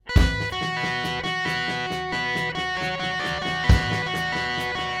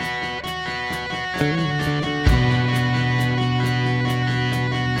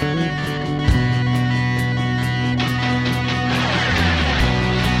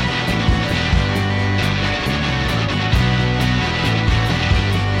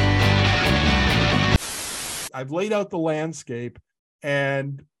I've laid out the landscape,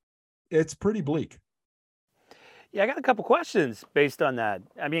 and it's pretty bleak. Yeah, I got a couple questions based on that.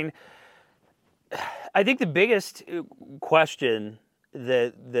 I mean, I think the biggest question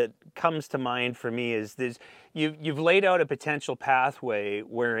that comes to mind for me is this: you've laid out a potential pathway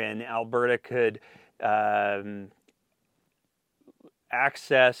wherein Alberta could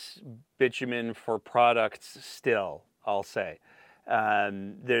access bitumen for products still, I'll say.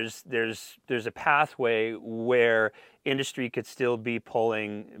 There's a pathway where industry could still be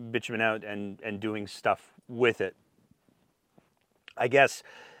pulling bitumen out and doing stuff with it. I guess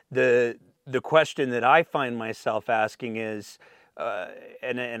the question that I find myself asking is,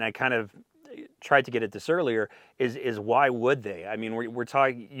 and I kind of tried to get at this earlier, is why would they? I mean, we're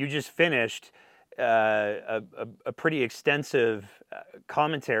talking. You just finished a pretty extensive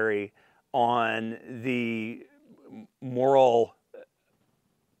commentary on the moral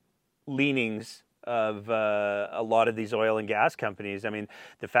leanings of a lot of these oil and gas companies. I mean,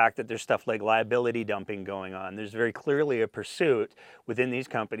 the fact that there's stuff like liability dumping going on. There's very clearly a pursuit within these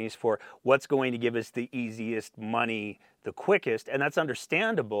companies for what's going to give us the easiest money the quickest, and that's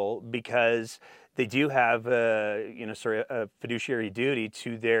understandable because they do have a fiduciary duty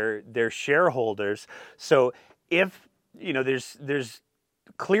to their shareholders. So if there's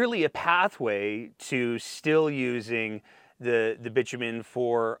clearly a pathway to still using the bitumen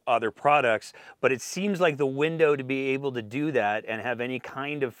for other products, but it seems like the window to be able to do that and have any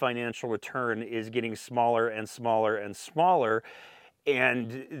kind of financial return is getting smaller and smaller and smaller. And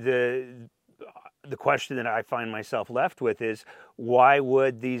the question that I find myself left with is, why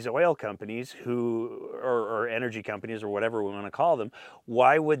would these oil companies or energy companies or whatever we want to call them,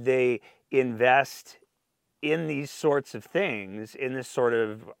 why would they invest in these sorts of things, in this sort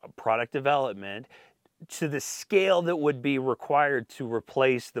of product development, to the scale that would be required to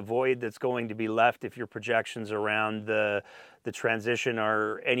replace the void that's going to be left if your projections around the transition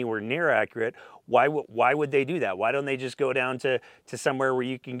are anywhere near accurate? Why would they do that? Why don't they just go down to somewhere where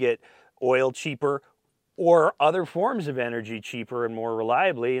you can get oil cheaper or other forms of energy cheaper and more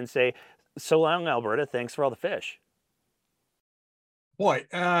reliably and say, so long, Alberta, thanks for all the fish? Boy,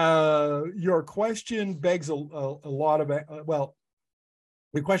 your question begs a lot of, well,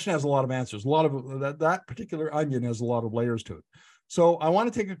 the question has a lot of answers. A lot of that particular onion has a lot of layers to it. So I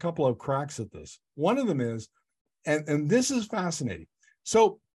want to take a couple of cracks at this. One of them is, and this is fascinating.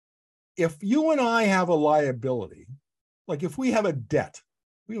 So if you and I have a liability, like if we have a debt,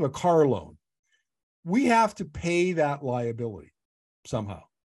 we have a car loan, we have to pay that liability somehow,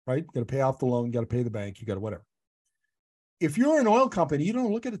 right? You got to pay off the loan, you got to pay the bank, you got to whatever. If you're an oil company, you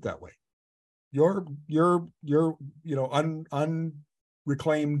don't look at it that way. You're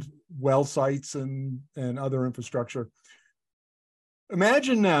unreclaimed well sites and other infrastructure.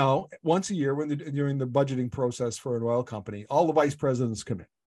 Imagine now, once a year, during the budgeting process for an oil company, all the vice presidents come in,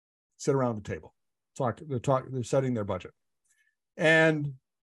 sit around the table, they're setting their budget. And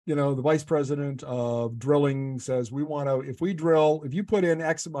the vice president of drilling says, we want to, if you put in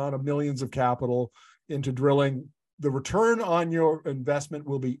X amount of millions of capital into drilling, the return on your investment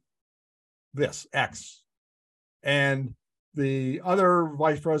will be this, X. And the other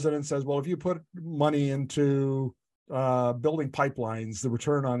vice president says, well, if you put money into building pipelines, the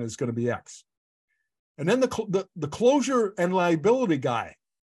return on it is going to be X. And then the closure and liability guy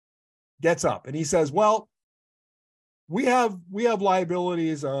gets up and he says, well, we have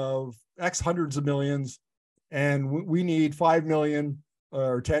liabilities of X hundreds of millions, and we need 5 million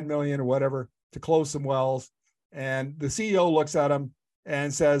or 10 million or whatever to close some wells. And the CEO looks at him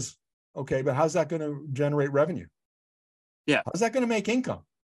and says, okay, but how's that going to generate revenue? Yeah. How's that going to make income?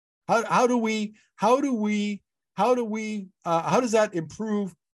 How does that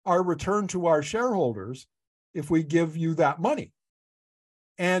improve our return to our shareholders if we give you that money?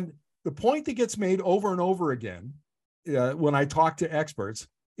 And the point that gets made over and over again when I talk to experts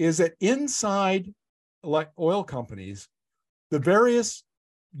is that inside oil companies, the various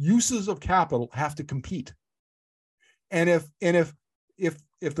uses of capital have to compete. And if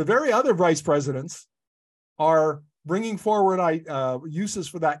the very other vice presidents are bringing forward uses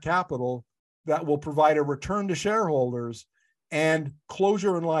for that capital that will provide a return to shareholders, and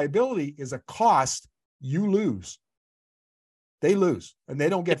closure and liability is a cost, you lose. They lose, and they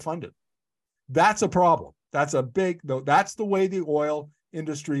don't get funded. That's a problem. That's the way the oil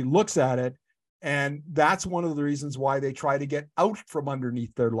industry looks at it. And that's one of the reasons why they try to get out from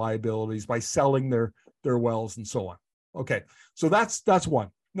underneath their liabilities by selling their wells and so on. Okay, so that's one.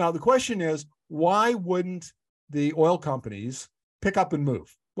 Now, the question is, why wouldn't the oil companies pick up and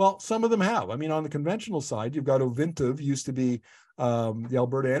move? Well, some of them have. I mean, on the conventional side, you've got Ovintiv, used to be the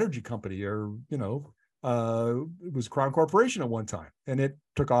Alberta Energy Company, or, It was Crown Corporation at one time, and it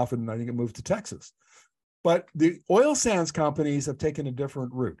took off, and I think it moved to Texas. But the oil sands companies have taken a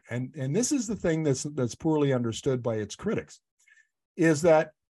different route, and this is the thing that's poorly understood by its critics, is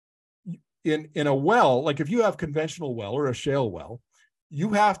that in a well, like if you have conventional well or a shale well, you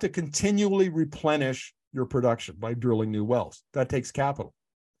have to continually replenish your production by drilling new wells. That takes capital.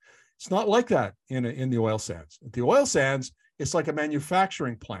 It's not like that in the oil sands. At the oil sands, it's like a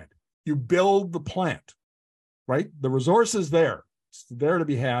manufacturing plant. You build the plant, right? The resource is there. It's there to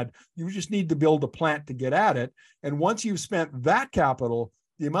be had. You just need to build a plant to get at it. And once you've spent that capital,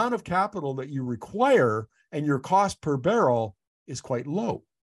 the amount of capital that you require and your cost per barrel is quite low.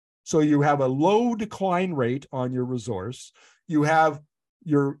 So you have a low decline rate on your resource. You have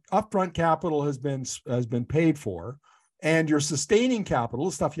your upfront capital has been paid for, and your sustaining capital,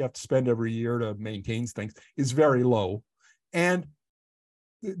 the stuff you have to spend every year to maintain things, is very low. And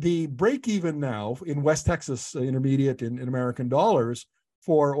the break even now in West Texas Intermediate in American dollars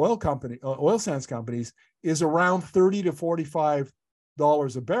for oil sands companies is around $30 to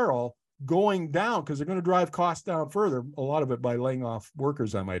 $45 a barrel, going down because they're going to drive costs down further, a lot of it by laying off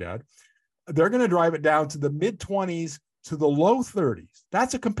workers, I might add. They're going to drive it down to the mid-20s to the low 30s.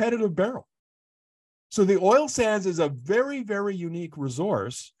 That's a competitive barrel. So the oil sands is a very, very unique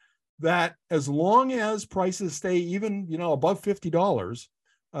resource that, as long as prices stay even, above $50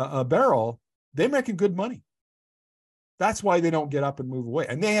 a barrel, they're making good money. That's why they don't get up and move away.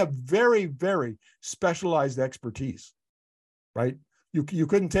 And they have very, very specialized expertise, right? You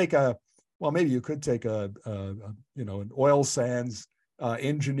couldn't take maybe you could take an oil sands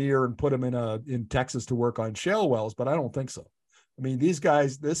engineer and put them in Texas to work on shale wells, but I don't think so. I mean, these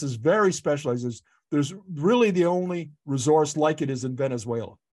guys, this is very specialized. There's really the only resource like it is in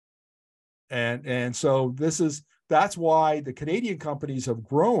Venezuela. And so that's why the Canadian companies have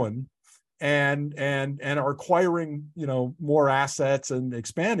grown and are acquiring, more assets and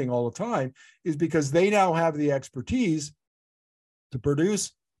expanding all the time, is because they now have the expertise to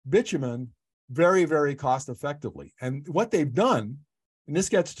produce bitumen very, very cost effectively. And what they've done, and this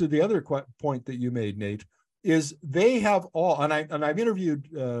gets to the other point that you made, Nate, is they have all, and I've interviewed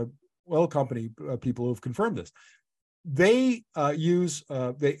oil company people who have confirmed this. They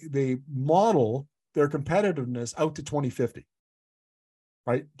they model their competitiveness out to 2050,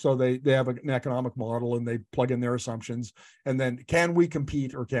 right? So they have an economic model and they plug in their assumptions, and then can we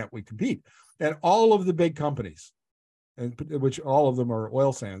compete or can't we compete? And all of the big companies, and which all of them are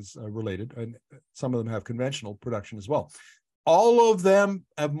oil sands related, and some of them have conventional production as well. All of them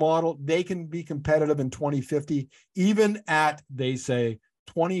have modeled they can be competitive in 2050, even at, they say,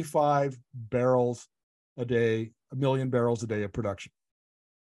 25 barrels a day, 1 million barrels a day of production.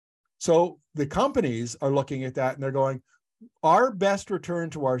 So the companies are looking at that and they're going, our best return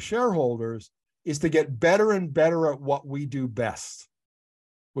to our shareholders is to get better and better at what we do best,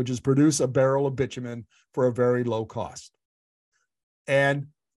 which is produce a barrel of bitumen for a very low cost. And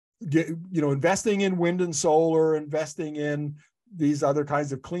investing in wind and solar, investing in these other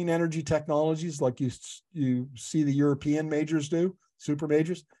kinds of clean energy technologies, like you see the European majors do, super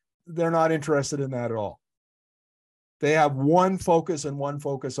majors, they're not interested in that at all. They have one focus and one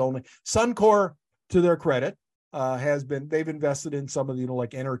focus only. Suncor, to their credit, they've invested in some of the,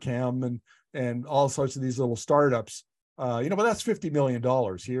 like Enercam and all sorts of these little startups. But that's $50 million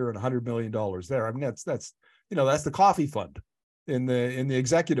here and $100 million there. I mean, that's the coffee fund in the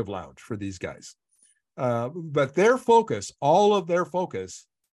executive lounge for these guys. But all of their focus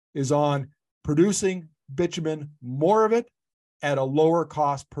is on producing bitumen, more of it at a lower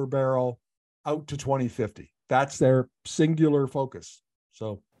cost per barrel out to 2050. That's their singular focus.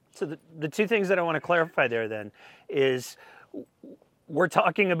 So the two things that I want to clarify there then is we're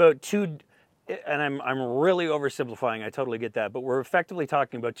talking about two, and I'm really oversimplifying, I totally get that, but we're effectively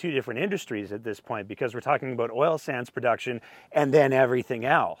talking about two different industries at this point, because we're talking about oil sands production and then everything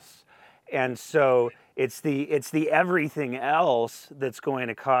else. And so it's the everything else that's going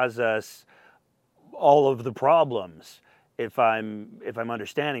to cause us all of the problems, if I'm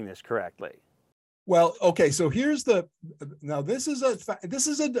understanding this correctly. Well, okay, so this is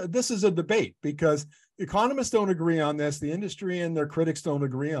a debate, because economists don't agree on this, the industry and their critics don't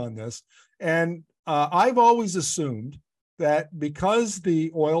agree on this, and I've always assumed that because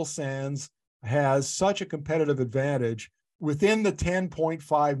the oil sands has such a competitive advantage within the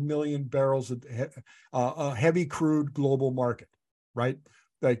 10.5 million barrels of heavy crude global market, right?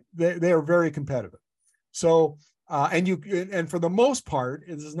 Like they are very competitive. So. And for the most part,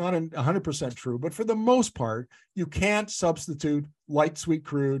 this is not 100% true, but for the most part, you can't substitute light sweet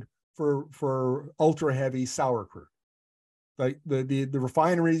crude for ultra heavy sour crude. Like the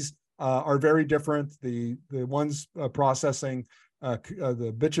refineries are very different. The ones processing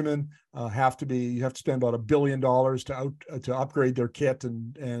the bitumen you have to spend about $1 billion to upgrade their kit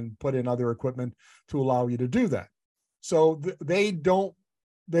and put in other equipment to allow you to do that. So they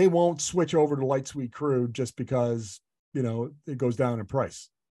won't switch over to light sweet crude just because it goes down in price.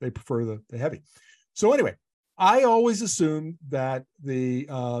 They prefer the heavy. So anyway, I always assumed that the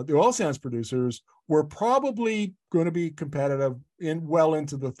oil sands producers were probably going to be competitive well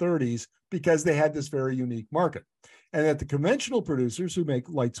into the 30s because they had this very unique market. And that the conventional producers who make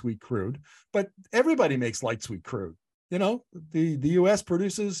light sweet crude, but everybody makes light sweet crude. The U.S.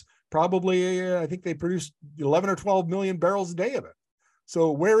 produces probably, I think they produce 11 or 12 million barrels a day of it.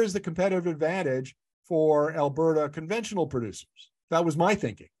 So where is the competitive advantage for Alberta conventional producers? That was my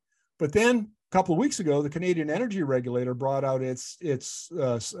thinking. But then a couple of weeks ago, the Canadian Energy Regulator brought out its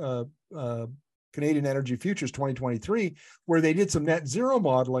Canadian Energy Futures 2023, where they did some net zero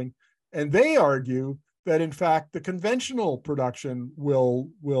modeling, and they argue that in fact the conventional production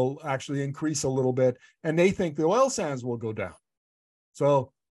will actually increase a little bit, and they think the oil sands will go down.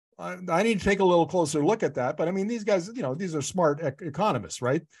 So I need to take a little closer look at that. But I mean, these guys, these are smart economists,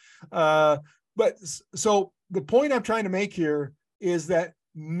 right? But so the point I'm trying to make here is that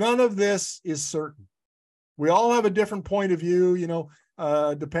none of this is certain. We all have a different point of view,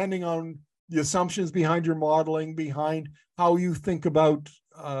 depending on the assumptions behind your modeling, behind how you think about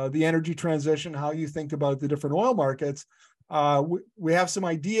the energy transition, how you think about the different oil markets. We have some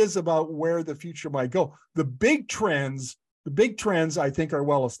ideas about where the future might go. The big trends, I think, are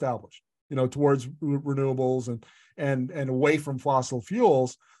well established, towards renewables and away from fossil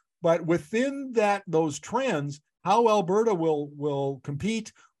fuels. But within those trends, how Alberta will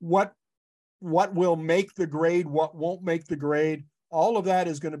compete, what will make the grade, what won't make the grade, all of that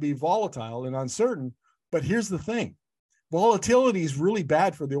is going to be volatile and uncertain. But here's the thing. Volatility is really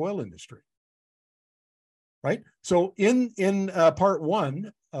bad for the oil industry, right? So in part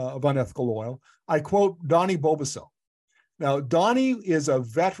one of Unethical Oil, I quote Donnie Bobiceau. Now, Donnie is a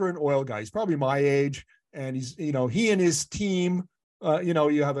veteran oil guy. He's probably my age, and he's, he and his team,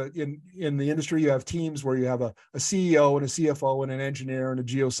 you have in the industry, you have teams where you have a CEO and a CFO and an engineer and a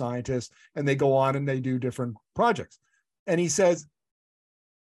geoscientist, and they go on and they do different projects. And he says,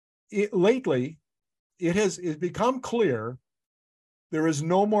 lately, it's become clear there is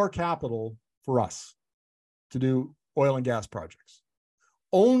no more capital for us to do oil and gas projects.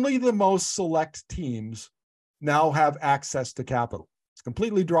 Only the most select teams now have access to capital. It's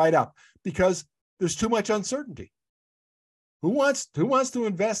completely dried up because there's too much uncertainty. Who wants to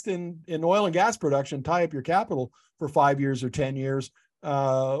invest in oil and gas production, tie up your capital for 5 years or 10 years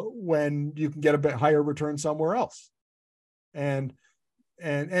when you can get a bit higher return somewhere else? And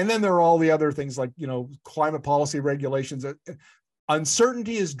then there are all the other things like, climate policy regulations.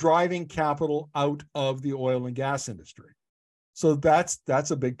 Uncertainty is driving capital out of the oil and gas industry. So that's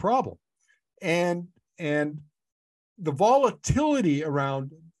a big problem. And the volatility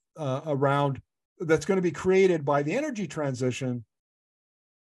around that's going to be created by the energy transition,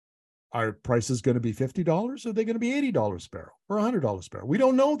 are prices going to be $50? Or are they going to be $80 a barrel or $100 a barrel? We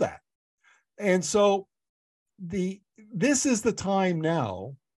don't know that. And so this is the time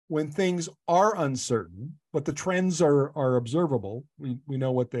now when things are uncertain, but the trends are observable. We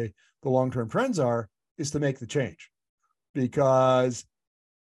know what the long-term trends are, is to make the change. Because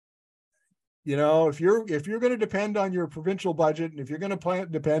if you're going to depend on your provincial budget, and if you're going to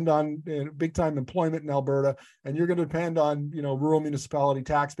depend on big time employment in Alberta, and you're going to depend on rural municipality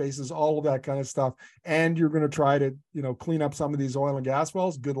tax bases, all of that kind of stuff, and you're going to try to clean up some of these oil and gas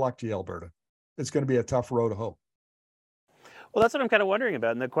wells, good luck to you, Alberta. It's going to be a tough road to hoe. Well, that's what I'm kind of wondering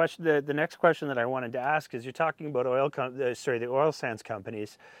about. And the next question that I wanted to ask is, you're talking about the oil sands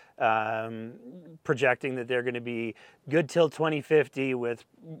companies projecting that they're going to be good till 2050 with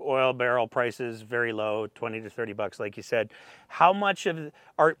oil barrel prices very low, $20 to $30, like you said. How much of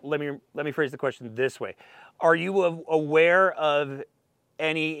let me phrase the question this way: are you aware of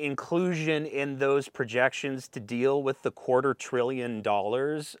any inclusion in those projections to deal with the $250 billion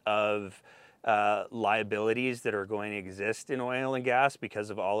of liabilities that are going to exist in oil and gas because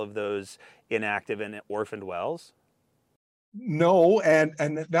of all of those inactive and orphaned wells? No, and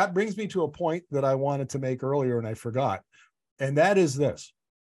that brings me to a point that I wanted to make earlier and I forgot, and that is this.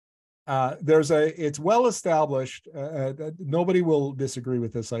 It's well established, nobody will disagree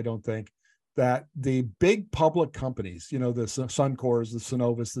with this, I don't think, that the big public companies, the Suncors, the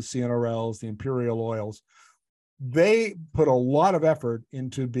Cenovus, the CNRLs, the Imperial Oils, they put a lot of effort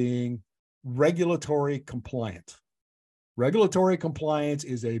into being regulatory compliant. Regulatory compliance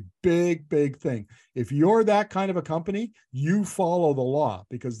is a big, big thing. If you're that kind of a company, you follow the law,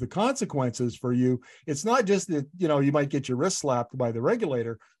 because the consequences for you, it's not just that, you might get your wrist slapped by the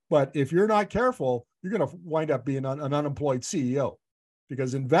regulator, but if you're not careful, you're going to wind up being an unemployed CEO,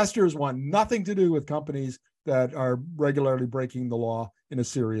 because investors want nothing to do with companies that are regularly breaking the law in a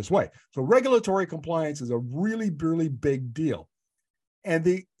serious way. So regulatory compliance is a really, really big deal. But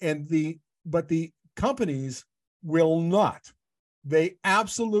the companies will not, they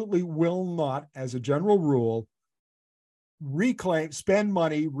absolutely will not, as a general rule, spend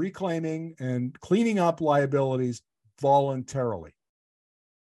money reclaiming and cleaning up liabilities voluntarily.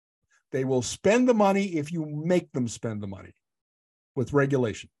 They will spend the money if you make them spend the money with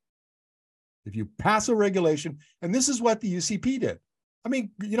regulation. If you pass a regulation, and this is what the UCP did. I mean,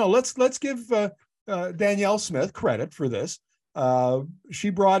 let's give Danielle Smith credit for this.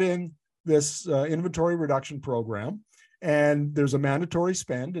 She brought in this inventory reduction program, and there's a mandatory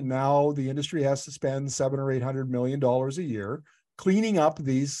spend, and now the industry has to spend $700 or $800 million a year cleaning up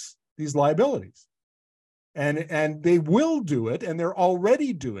these liabilities. And they will do it, and they're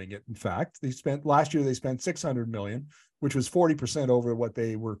already doing it. In fact, last year they spent $600 million, which was 40% over what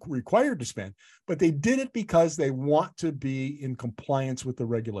they were required to spend. But they did it because they want to be in compliance with the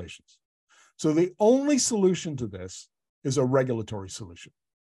regulations. So the only solution to this is a regulatory solution.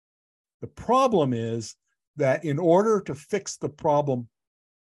 The problem is that in order to fix the problem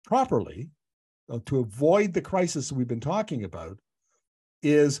properly, to avoid the crisis we've been talking about,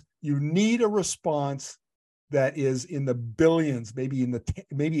 is you need a response that is in the billions, maybe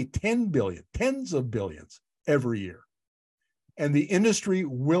 10 billion, tens of billions every year. And the industry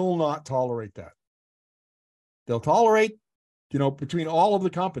will not tolerate that. They'll tolerate, between all of the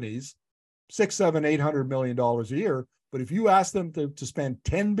companies, $600, $700, $800 million a year. But if you ask them to spend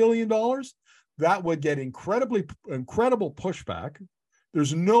 $10 billion, that would get incredible pushback.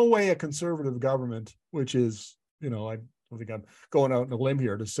 There's no way a conservative government, which is, I don't think I'm going out on a limb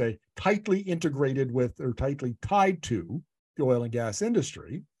here to say tightly integrated with or tightly tied to the oil and gas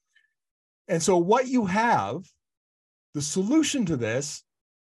industry. And so what you have, the solution to this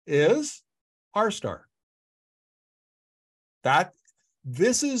is R-Star.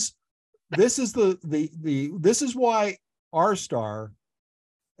 This is why R-Star,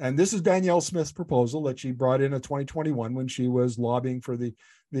 and this is Danielle Smith's proposal that she brought in 2021 when she was lobbying for the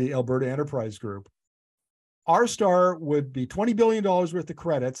Alberta Enterprise Group. R-Star would be $20 billion worth of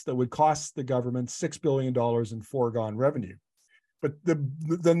credits that would cost the government $6 billion in foregone revenue. But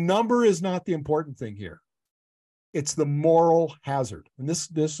the number is not the important thing here. It's the moral hazard. And this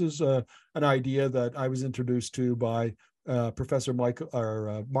is an idea that I was introduced to by Professor Martin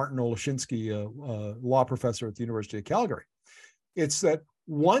Oleshinsky, a law professor at the University of Calgary. It's that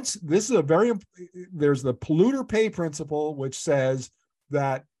there's the polluter pay principle, which says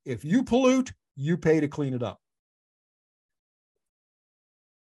that if you pollute, you pay to clean it up.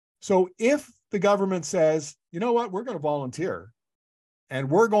 So if the government says, you know what, we're going to volunteer and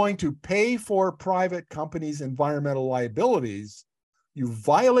we're going to pay for private companies' environmental liabilities, you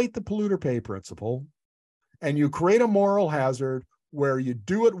violate the polluter pay principle and you create a moral hazard where you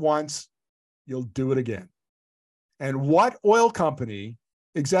do it once, you'll do it again. And what oil company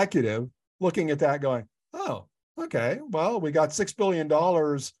executive looking at that going, oh, okay, well, we got $6 billion,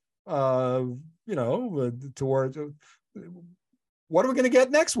 towards, what are we going to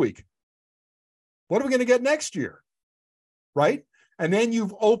get next week? What are we going to get next year? Right? And then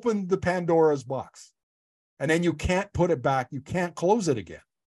you've opened the Pandora's box, and then you can't put it back. You can't close it again.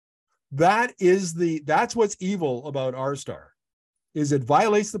 That's what's evil about R-Star, is it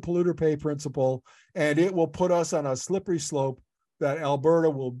violates the polluter pay principle, and it will put us on a slippery slope that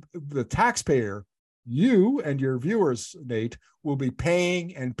the taxpayer, you and your viewers, Nate, will be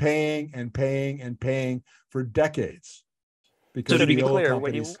paying and paying and paying and paying for decades. Because so to be clear,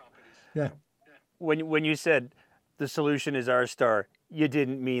 when you said the solution is R-Star, you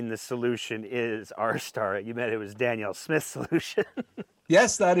didn't mean the solution is R-Star. You meant it was Danielle Smith's solution.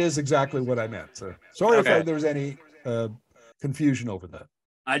 Yes, that is exactly what I meant. So sorry if there was any confusion over that.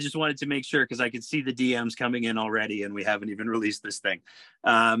 I just wanted to make sure, because I could see the DMs coming in already, and we haven't even released this thing.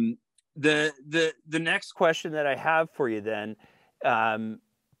 The next question that I have for you then,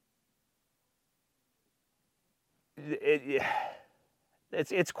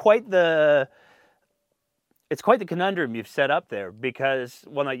 it's quite the conundrum you've set up there, because,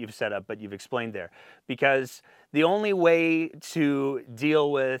 well, not you've set up, but you've explained there, because the only way to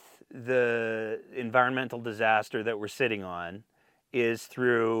deal with the environmental disaster that we're sitting on is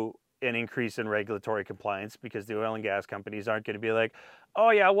through an increase in regulatory compliance, because the oil and gas companies aren't going to be like, oh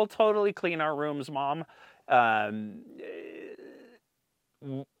yeah, we'll totally clean our rooms, Mom.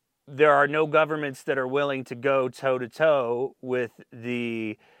 there are no governments that are willing to go toe to toe with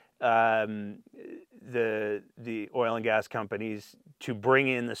the oil and gas companies to bring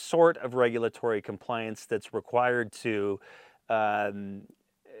in the sort of regulatory compliance that's required to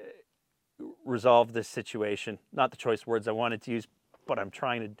resolve this situation. Not the choice words I wanted to use, but I'm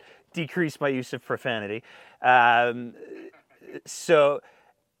trying to decrease my use of profanity. So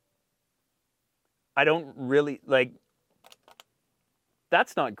I don't really like.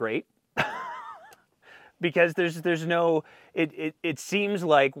 That's not great. Because there's no, it seems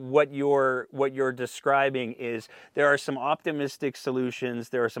like what you're describing is there are some optimistic solutions,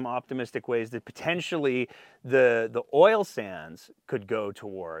 there are some optimistic ways that potentially the oil sands could go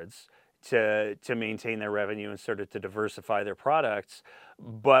towards to maintain their revenue and sort of to diversify their products.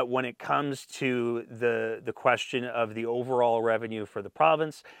 But when it comes to the question of the overall revenue for the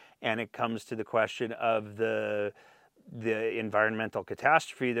province, and it comes to the question of the environmental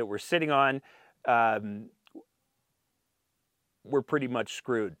catastrophe that we're sitting on, we're pretty much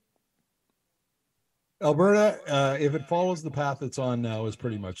screwed. Alberta, if it follows the path it's on now, is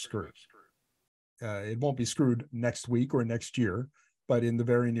pretty much screwed. It won't be screwed next week or next year, but in the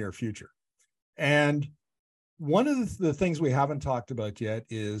very near future. And one of the things we haven't talked about yet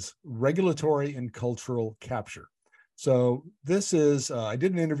is regulatory and cultural capture. So this is, I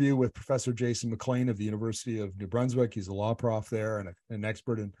did an interview with Professor Jason McLean of the University of New Brunswick. He's a law prof there and an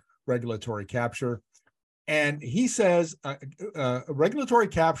expert in regulatory capture. And he says regulatory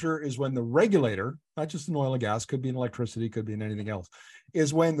capture is when the regulator, not just in oil and gas, could be in electricity, could be in anything else,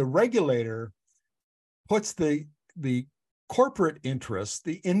 is when the regulator puts the corporate interest,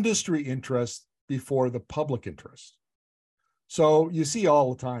 the industry interest before the public interest. So you see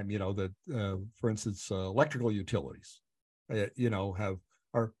all the time, that, for instance, electrical utilities,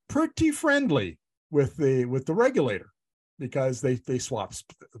 are pretty friendly with the regulator because they swap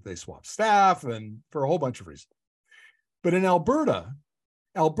staff and for a whole bunch of reasons. But in Alberta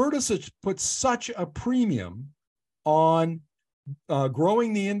puts such a premium on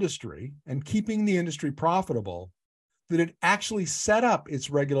growing the industry and keeping the industry profitable that it actually set up its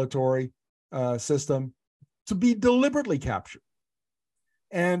regulatory system to be deliberately captured.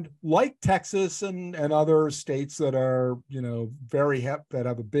 And like Texas and other states that are, that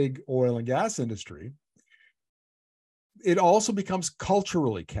have a big oil and gas industry, it also becomes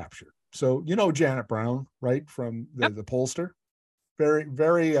culturally captured. So, Janet Brown, right, from the pollster, very,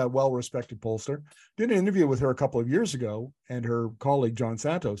 very well-respected pollster. Did an interview with her a couple of years ago and her colleague, John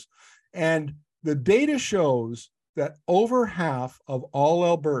Santos. And the data shows that over half of all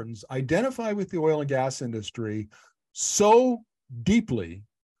Albertans identify with the oil and gas industry so deeply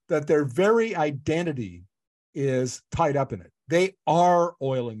that their very identity is tied up in it. They are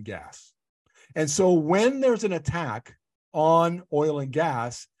oil and gas. And so when there's an attack on oil and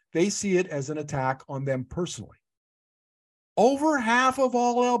gas, they see it as an attack on them personally. Over half of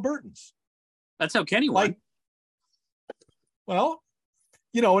all Albertans. That's how Kenny won. Well,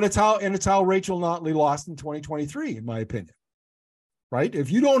 and it's how Rachel Notley lost in 2023, in my opinion. Right? If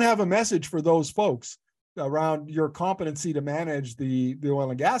you don't have a message for those folks around your competency to manage the oil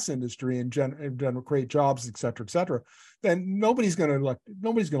and gas industry and create jobs, et cetera, then nobody's going to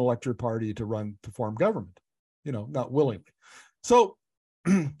elect your party to form government, not willingly. So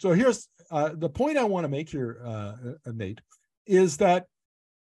here's the point I want to make here, Nate, is that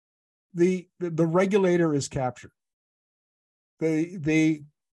the regulator is captured. The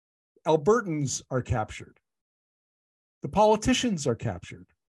Albertans are captured. The politicians are captured.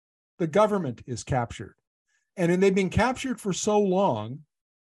 The government is captured. And they've been captured for so long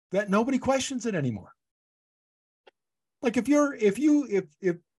that nobody questions it anymore. Like if you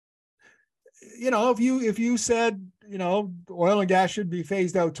said, oil and gas should be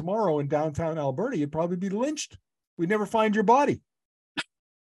phased out tomorrow in downtown Alberta, you'd probably be lynched. We'd never find your body.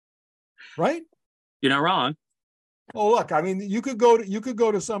 Right? You're not wrong. Oh, look, I mean, you could go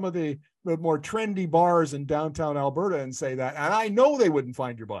to some of the more trendy bars in downtown Alberta and say that, and I know they wouldn't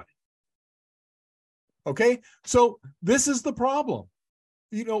find your body. Okay, so this is the problem,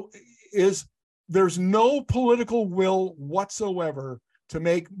 is there's no political will whatsoever to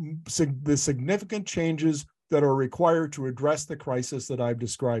make the significant changes that are required to address the crisis that I've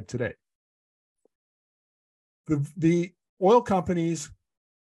described today. The oil companies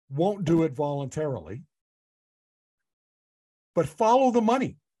won't do it voluntarily, but follow the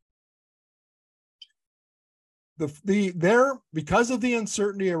money. Because of the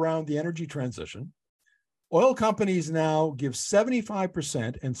uncertainty around the energy transition, oil companies now give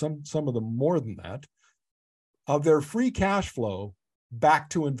 75%, and some of them more than that, of their free cash flow back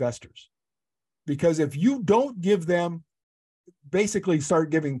to investors. because if you don't give them, basically start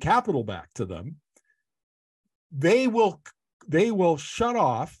giving capital back to them, they will shut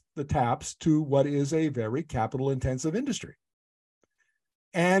off the taps to what is a very capital intensive industry.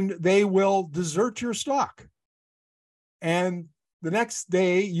 And they will desert your stock. And the next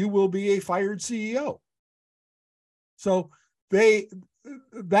day you will be a fired CEO. So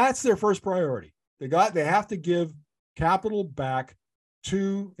that's their first priority. They have to give capital back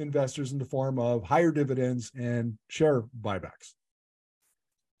to investors in the form of higher dividends and share buybacks.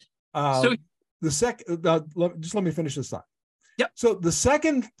 So just let me finish this thought. Yep. So the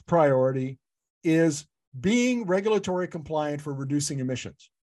second priority is being regulatory compliant for reducing emissions,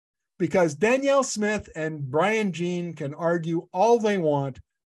 because Danielle Smith and Brian Jean can argue all they want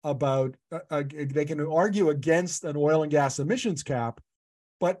about, they can argue against an oil and gas emissions cap,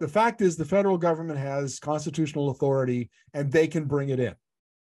 but the fact is the federal government has constitutional authority and they can bring it in.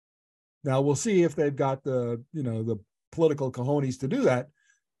 Now we'll see if they've got the political cojones to do that,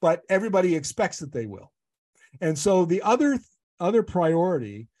 but everybody expects that they will. And so the other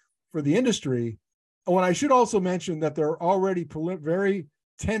priority for the industry, and I should also mention that there are already very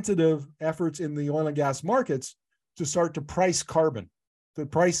tentative efforts in the oil and gas markets to start to price carbon, to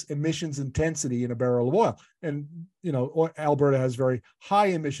price emissions intensity in a barrel of oil. And, Alberta has very high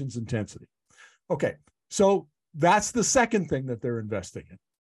emissions intensity. Okay, so that's the second thing that they're investing in.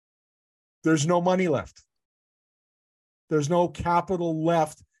 There's no money left. There's no capital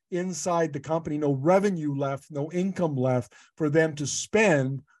left inside the company, no revenue left, no income left for them to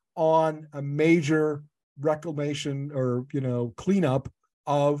spend on a major reclamation or, cleanup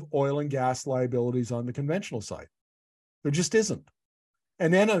of oil and gas liabilities on the conventional side. There just isn't.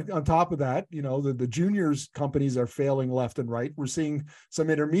 And then on top of that, the juniors companies are failing left and right. We're seeing some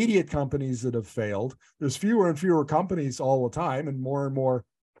intermediate companies that have failed. There's fewer and fewer companies all the time and more,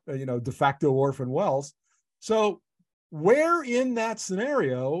 de facto orphan wells. So where in that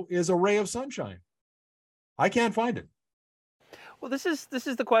scenario is a ray of sunshine? I can't find it. Well, this is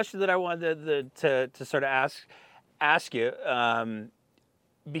the question that I wanted to sort of ask you,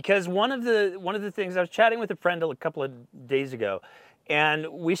 because one of the things, I was chatting with a friend a couple of days ago, and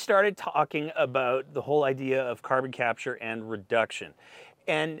we started talking about the whole idea of carbon capture and reduction,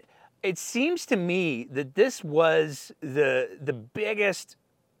 and it seems to me that this was the biggest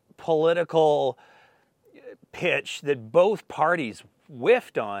political pitch that both parties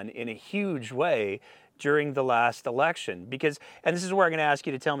whiffed on in a huge way during the last election. Because, and this is where I'm going to ask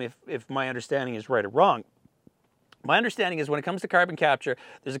you to tell me if my understanding is right or wrong. My understanding is when it comes to carbon capture,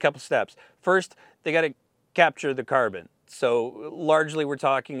 there's a couple steps. First, they got to capture the carbon. So largely we're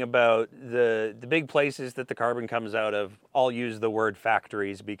talking about the big places that the carbon comes out of. I'll use the word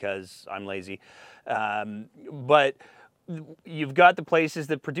factories because I'm lazy. But you've got the places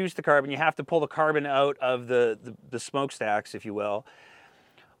that produce the carbon. You have to pull the carbon out of the smokestacks, if you will.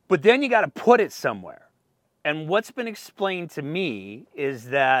 But then you got to put it somewhere. And what's been explained to me is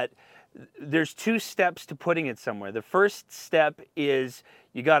that there's two steps to putting it somewhere. The first step is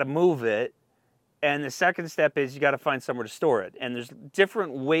you got to move it. And the second step is you got to find somewhere to store it. And there's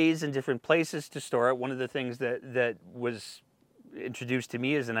different ways and different places to store it. One of the things that was introduced to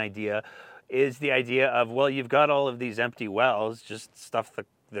me as an idea is the idea of, well, you've got all of these empty wells, just stuff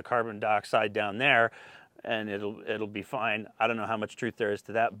the carbon dioxide down there and it'll be fine. I don't know how much truth there is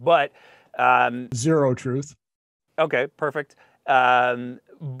to that, but zero truth. Okay, perfect.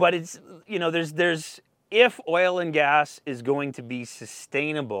 But it's, there's if oil and gas is going to be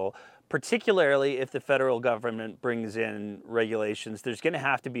sustainable, particularly if the federal government brings in regulations, there's going to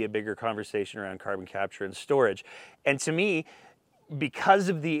have to be a bigger conversation around carbon capture and storage. And to me, because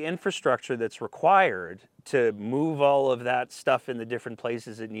of the infrastructure that's required to move all of that stuff in the different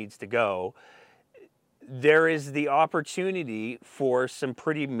places it needs to go, there is the opportunity for some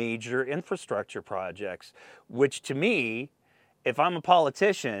pretty major infrastructure projects, which to me, if I'm a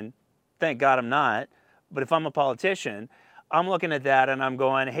politician, thank God I'm not, but if I'm a politician, I'm looking at that and I'm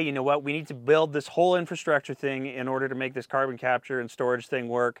going, hey, you know what? We need to build this whole infrastructure thing in order to make this carbon capture and storage thing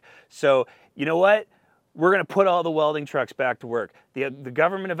work. So, you know what? We're going to put all the welding trucks back to work. The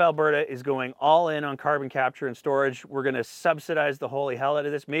government of Alberta is going all in on carbon capture and storage. We're going to subsidize the holy hell out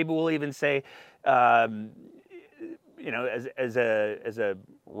of this. Maybe we'll even say, as a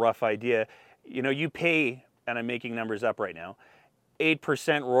rough idea, you pay, and I'm making numbers up right now,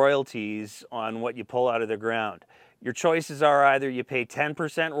 8% royalties on what you pull out of the ground. Your choices are either you pay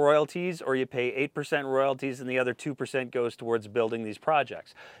 10% royalties or you pay 8% royalties and the other 2% goes towards building these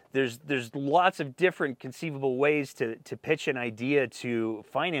projects. There's lots of different conceivable ways to pitch an idea to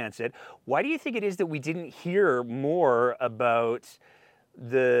finance it. Why do you think it is that we didn't hear more about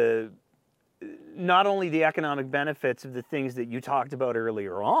the not only the economic benefits of the things that you talked about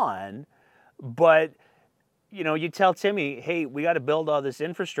earlier on, but you tell Timmy, hey, we got to build all this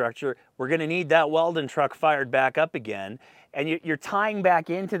infrastructure. We're going to need that Weldon truck fired back up again. And you're tying back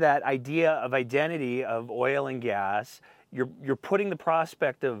into that idea of identity of oil and gas. You're putting the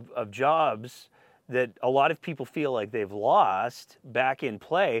prospect of jobs that a lot of people feel like they've lost back in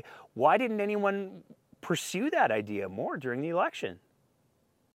play. Why didn't anyone pursue that idea more during the election?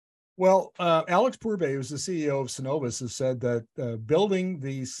 Well, Alex Pourbaix, who's the CEO of Cenovus, has said that building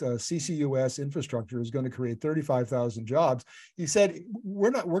these CCUS infrastructure is going to create 35,000 jobs. He said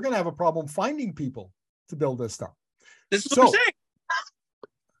we're going to have a problem finding people to build this stuff. This is what I'm saying.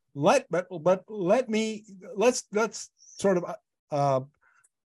 Let's sort of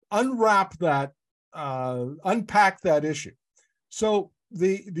unwrap that, unpack that issue. So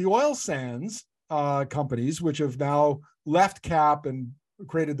the oil sands companies, which have now left CAP and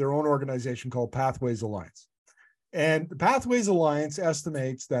created their own organization called Pathways Alliance. And the Pathways Alliance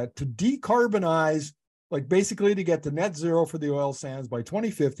estimates that to decarbonize, like basically to get to net zero for the oil sands by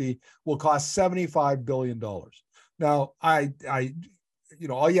 2050, will cost $75 billion. Now,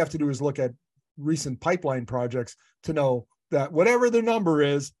 all you have to do is look at recent pipeline projects to know that whatever the number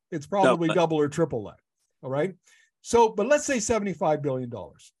is, it's probably double or triple that. All right. So, but let's say $75 billion.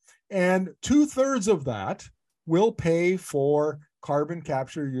 And 2/3 of that will pay for carbon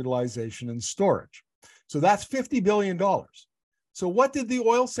capture, utilization, and storage. So that's $50 billion. So what did the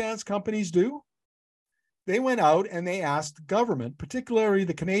oil sands companies do? They went out and they asked government, particularly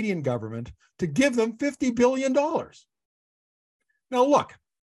the Canadian government, to give them $50 billion. Now look,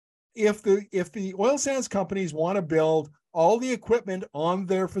 if the oil sands companies want to build all the equipment on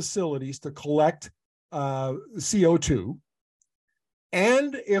their facilities to collect CO2,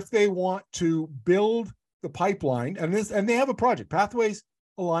 and if they want to build the pipeline, and they have a project. Pathways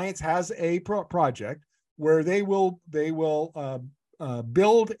Alliance has a project where they will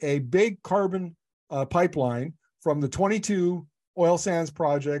build a big carbon pipeline from the 22 oil sands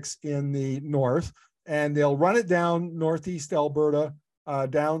projects in the north, and they'll run it down northeast Alberta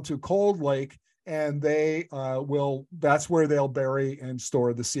down to Cold Lake, and that's where they'll bury and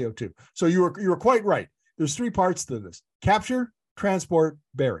store the CO2. So you were quite right. There's 3 parts to this: capture, transport,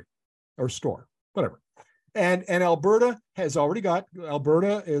 bury, or store, whatever. And Alberta is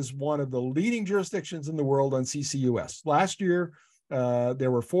one of the leading jurisdictions in the world on CCUS. Last year,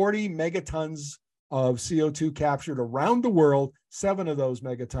 there were 40 megatons of CO2 captured around the world. 7 of those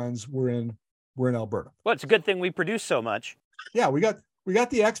megatons were in Alberta. Well, it's a good thing we produce so much. Yeah, we got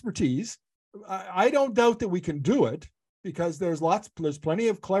the expertise. I don't doubt that we can do it, because there's plenty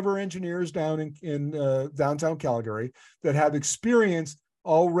of clever engineers down in downtown Calgary that have experience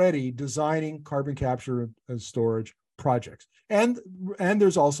already designing carbon capture and storage projects. And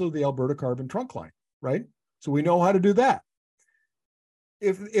there's also the Alberta Carbon Trunk Line, right? So we know how to do that.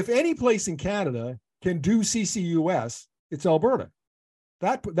 If any place in Canada can do CCUS, it's Alberta.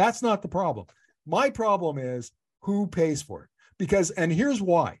 That's not the problem. My problem is who pays for it. And here's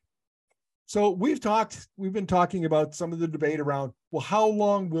why. So we've been talking about some of the debate around, well, how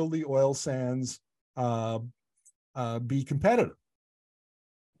long will the oil sands be competitive?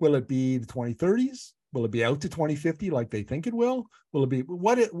 Will it be the 2030s? Will it be out to 2050 like they think it will? Will it be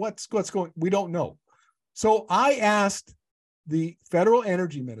what's going? We don't know. So I asked the federal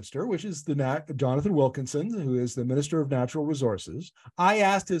energy minister, which is Jonathan Wilkinson, who is the Minister of Natural Resources. I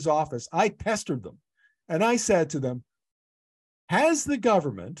asked his office, I pestered them, and I said to them, has the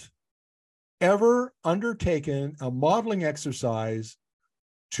government ever undertaken a modeling exercise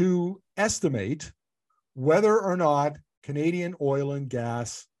to estimate whether or not Canadian oil and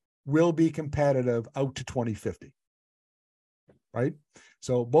gas will be competitive out to 2050, right?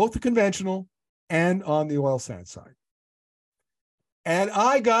 So both the conventional and on the oil sands side. And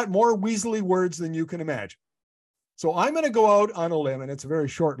I got more weaselly words than you can imagine. So I'm going to go out on a limb, and it's a very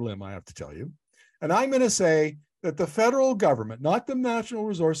short limb, I have to tell you. And I'm going to say that the federal government, not the Natural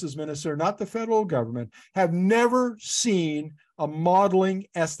Resources Minister, not the federal government, have never seen a modeling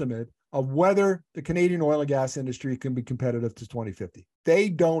estimate of whether the Canadian oil and gas industry can be competitive to 2050. They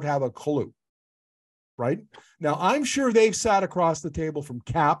don't have a clue, right? Now, I'm sure they've sat across the table from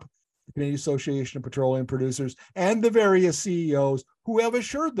CAP, the Canadian Association of Petroleum Producers, and the various CEOs who have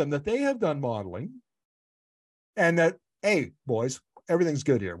assured them that they have done modeling and that, hey, boys, everything's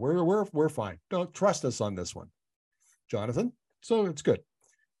good here. We're fine. Don't trust us on this one, Jonathan. So it's good.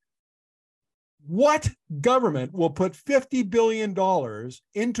 What government will put $50 billion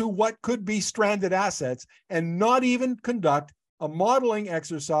into what could be stranded assets and not even conduct a modeling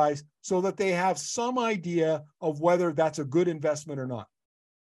exercise so that they have some idea of whether that's a good investment or not?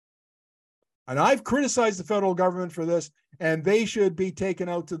 And I've criticized the federal government for this, and they should be taken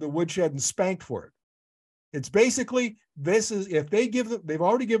out to the woodshed and spanked for it. It's basically, this is, if they give them, they've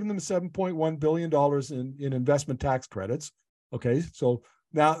already given them $7.1 billion in investment tax credits. Okay, so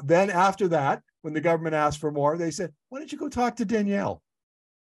now, then after that, when the government asked for more, they said, why don't you go talk to Danielle?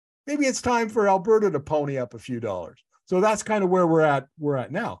 Maybe it's time for Alberta to pony up a few dollars. So that's kind of where we're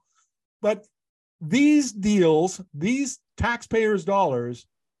at now. But these deals, these taxpayers' dollars,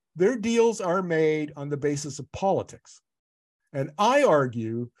 their deals are made on the basis of politics. And I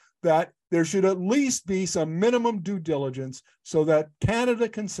argue that there should at least be some minimum due diligence so that Canada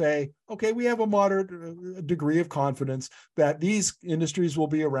can say, okay, we have a moderate degree of confidence that these industries will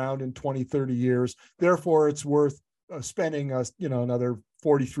be around in 20, 30 years. Therefore, it's worth spending another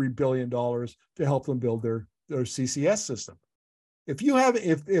 $43 billion to help them build their CCS system. If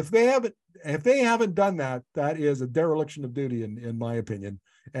they haven't done that, that is a dereliction of duty, in my opinion,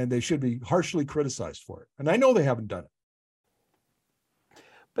 and they should be harshly criticized for it. And I know they haven't done it.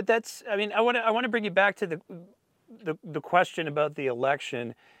 But that's, I mean, I want to bring you back to the question about the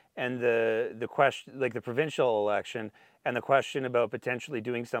election and the question, like the provincial election, and the question about potentially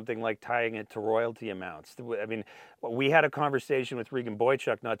doing something like tying it to royalty amounts. I mean, we had a conversation with Regan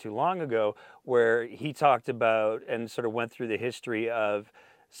Boychuk not too long ago where he talked about and sort of went through the history of,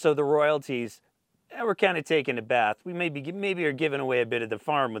 so the royalties, we're kind of taking a bath. We maybe are giving away a bit of the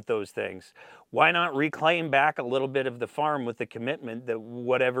farm with those things. Why not reclaim back a little bit of the farm with the commitment that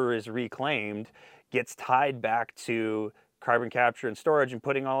whatever is reclaimed gets tied back to carbon capture and storage and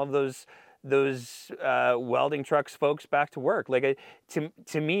putting all of those welding trucks folks back to work? Like,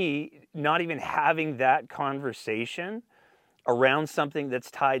 to me, not even having that conversation around something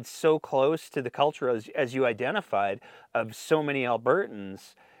that's tied so close to the culture as you identified of so many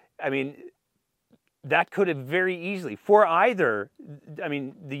Albertans, I mean, that could have very easily, for either, I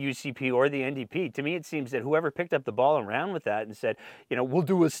mean, the UCP or the NDP, to me it seems that whoever picked up the ball and ran with that and said, we'll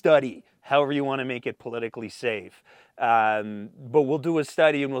do a study, however you want to make it politically safe. But we'll do a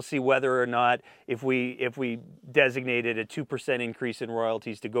study and we'll see whether or not, if we designated a 2% increase in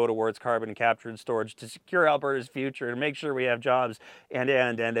royalties to go towards carbon capture and storage to secure Alberta's future and make sure we have jobs and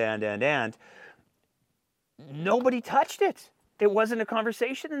nobody touched it. It wasn't a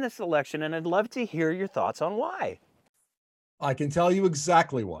conversation in this election, and I'd love to hear your thoughts on why. I can tell you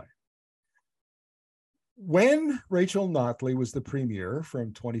exactly why. When Rachel Notley was the premier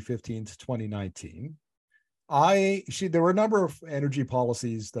from 2015 to 2019, there were a number of energy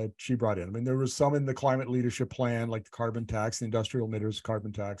policies that she brought in. I mean, there was some in the climate leadership plan, like the carbon tax, the industrial emitters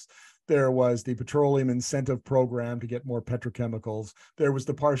carbon tax. There was the petroleum incentive program to get more petrochemicals. There was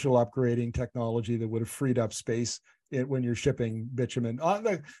the partial upgrading technology that would have freed up space when you're shipping bitumen.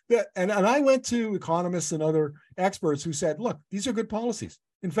 And I went to economists and other experts who said, look, these are good policies.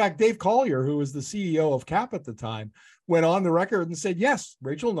 In fact, Dave Collier, who was the CEO of CAP at the time, went on the record and said, yes,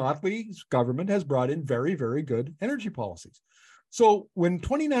 Rachel Notley's government has brought in very, very good energy policies. So when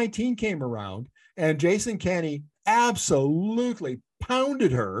 2019 came around and Jason Kenney absolutely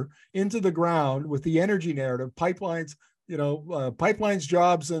pounded her into the ground with the energy narrative, pipelines, pipelines,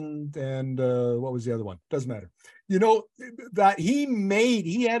 jobs, and what was the other one? Doesn't matter. That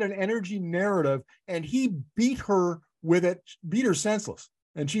he had an energy narrative and he beat her with it, beat her senseless.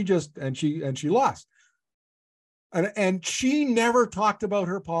 And she lost. And she never talked about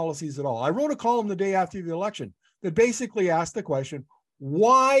her policies at all. I wrote a column the day after the election that basically asked the question,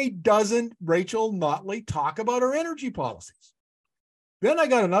 why doesn't Rachel Notley talk about her energy policies? Then I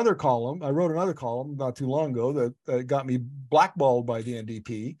wrote another column not too long ago that got me blackballed by the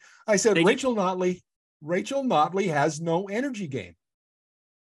NDP. I said, Rachel Notley has no energy game.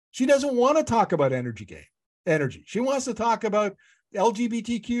 She doesn't want to talk about energy. She wants to talk about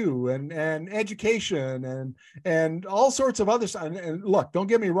LGBTQ and education and all sorts of other stuff. And look, don't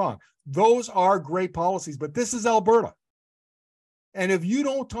get me wrong. Those are great policies, but this is Alberta. And if you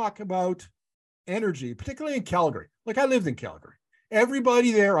don't talk about energy, particularly in Calgary, like I lived in Calgary,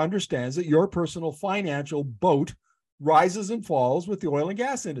 everybody there understands that your personal financial boat rises and falls with the oil and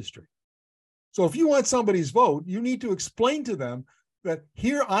gas industry. So if you want somebody's vote, you need to explain to them that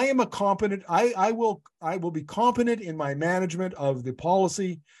here I am a competent, I will be competent in my management of the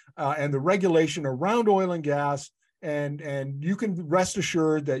policy and the regulation around oil and gas, and you can rest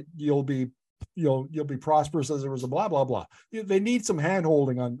assured that you'll be prosperous as a result, blah, blah, blah. They need some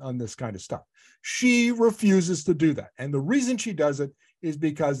hand-holding on this kind of stuff. She refuses to do that. And the reason she does it is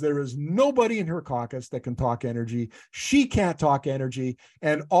because there is nobody in her caucus that can talk energy. She can't talk energy.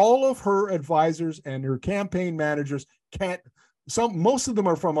 And all of her advisors and her campaign managers can't. Most of them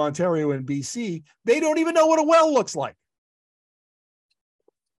are from Ontario and BC. They don't even know what a well looks like.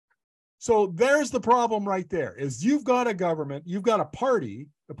 So there's the problem right there, is you've got a government, you've got a party,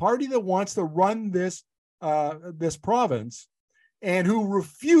 the party that wants to run this this province and who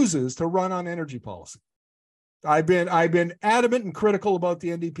refuses to run on energy policy. I've been adamant and critical about the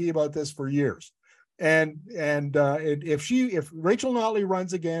NDP about this for years. And if Rachel Notley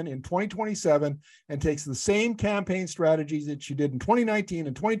runs again in 2027 and takes the same campaign strategies that she did in 2019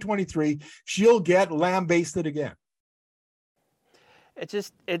 and 2023, she'll get lambasted again.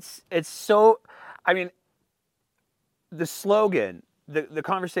 It's so, I mean, the slogan, the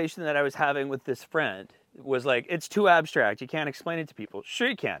conversation that I was having with this friend was like, it's too abstract. You can't explain it to people. Sure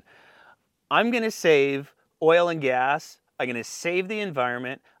you can. I'm going to save oil and gas. I'm going to save the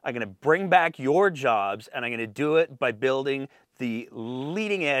environment. I'm going to bring back your jobs, and I'm going to do it by building the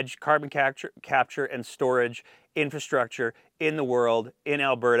leading edge carbon capture and storage infrastructure in the world, in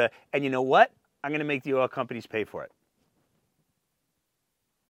Alberta. And you know what? I'm going to make the oil companies pay for it.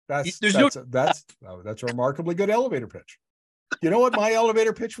 That's a remarkably good elevator pitch. You know what my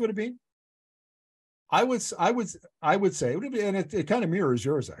elevator pitch would have been? I would say, and it kind of mirrors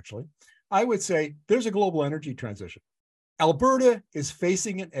yours actually. I would say there's a global energy transition. Alberta is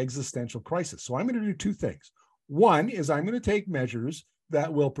facing an existential crisis. So I'm going to do two things. One is I'm going to take measures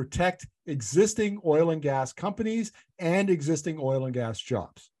that will protect existing oil and gas companies and existing oil and gas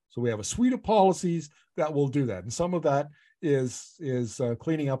jobs. So we have a suite of policies that will do that. And some of that is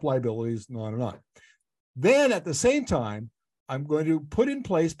cleaning up liabilities and on and on. Then at the same time, I'm going to put in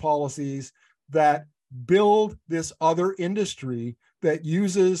place policies that build this other industry that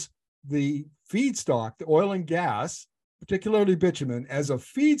uses the feedstock, the oil and gas, particularly bitumen, as a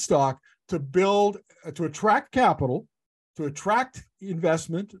feedstock to build, to attract capital, to attract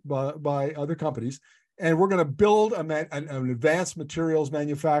investment by other companies. And we're going to build an advanced materials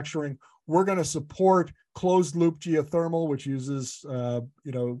manufacturing. We're going to support closed loop geothermal, which uses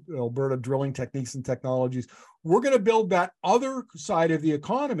Alberta drilling techniques and technologies. We're going to build that other side of the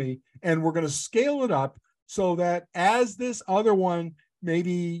economy, and we're going to scale it up so that as this other one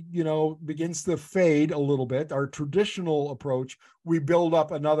maybe begins to fade a little bit, our traditional approach, we build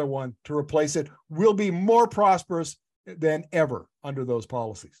up another one to replace it. We'll be more prosperous than ever under those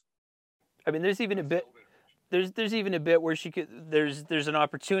policies. I mean, there's even a bit. There's even a bit where she could. There's an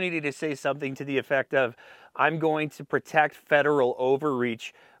opportunity to say something to the effect of, "I'm going to protect federal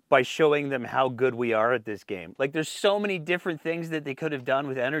overreach by showing them how good we are at this game." Like, there's so many different things that they could have done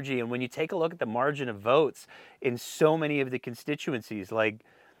with energy, and when you take a look at the margin of votes in so many of the constituencies, like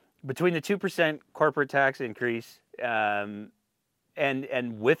between the 2% corporate tax increase and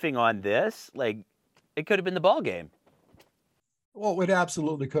whiffing on this, like it could have been the ball game. Well, it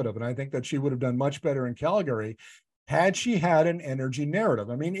absolutely could have. And I think that she would have done much better in Calgary had she had an energy narrative.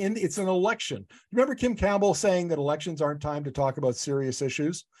 I mean, it's an election. Remember Kim Campbell saying that elections aren't time to talk about serious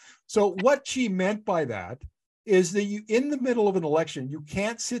issues? So what she meant by that is that in the middle of an election, you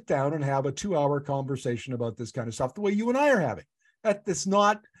can't sit down and have a 2-hour conversation about this kind of stuff the way you and I are having. That's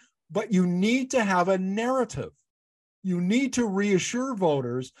not, but you need to have a narrative. You need to reassure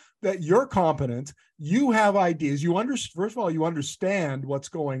voters that you're competent, you have ideas, first of all, you understand what's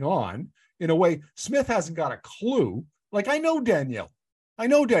going on in a way. Smith hasn't got a clue. Like, I know Danielle.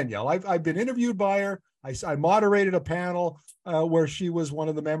 I've been interviewed by her. I moderated a panel where she was one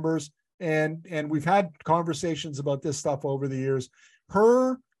of the members, and we've had conversations about this stuff over the years.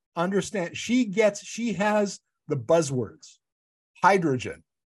 She has the buzzwords: hydrogen,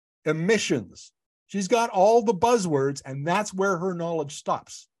 emissions. She's got all the buzzwords, and that's where her knowledge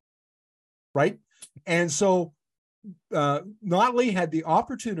stops, right? And so Notley had the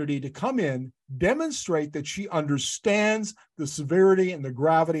opportunity to come in, demonstrate that she understands the severity and the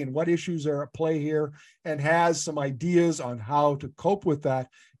gravity and what issues are at play here, and has some ideas on how to cope with that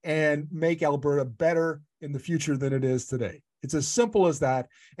and make Alberta better in the future than it is today. It's as simple as that.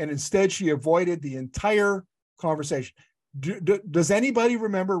 And instead, she avoided the entire conversation. Does anybody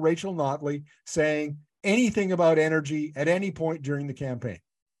remember Rachel Notley saying anything about energy at any point during the campaign?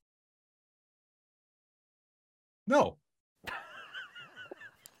 No.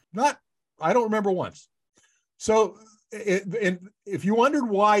 I don't remember once. So if you wondered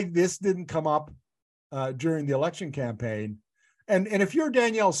why this didn't come up during the election campaign, and if you're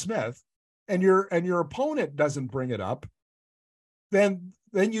Danielle Smith and your opponent doesn't bring it up, then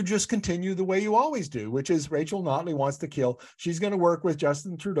you just continue the way you always do, which is Rachel Notley wants to kill. She's going to work with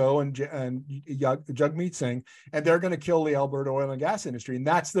Justin Trudeau and Jagmeet Singh, and they're going to kill the Alberta oil and gas industry. And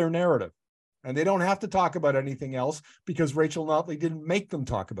that's their narrative. And they don't have to talk about anything else because Rachel Notley didn't make them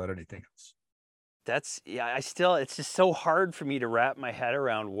talk about anything else. It's just so hard for me to wrap my head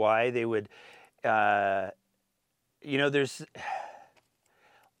around why they would, there's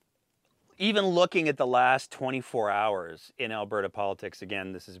even looking at the last 24 hours in Alberta politics,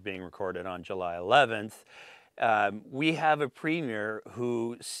 again, this is being recorded on July 11th, we have a premier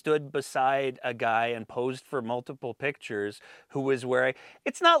who stood beside a guy and posed for multiple pictures who was wearing,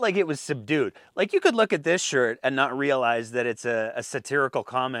 it's not like it was subdued. Like, you could look at this shirt and not realize that it's a satirical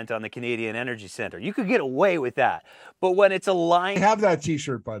comment on the Canadian Energy Centre. You could get away with that. But when it's a line... I have that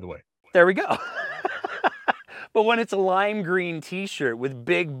t-shirt, by the way. There we go. But when it's a lime green t-shirt with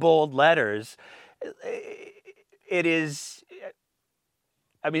big, bold letters, it is...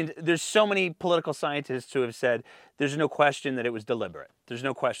 I mean, there's so many political scientists who have said there's no question that it was deliberate. There's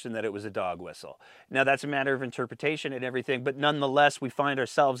no question that it was a dog whistle. Now, that's a matter of interpretation and everything, but nonetheless, we find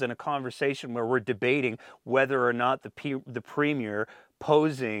ourselves in a conversation where we're debating whether or not the premier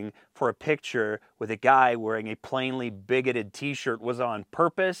posing for a picture with a guy wearing a plainly bigoted t-shirt was on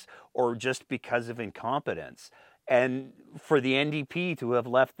purpose or just because of incompetence. And for the NDP to have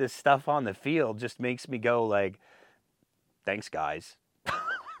left this stuff on the field just makes me go like, thanks, guys.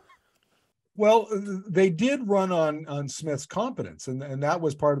 Well, they did run on Smith's competence, and that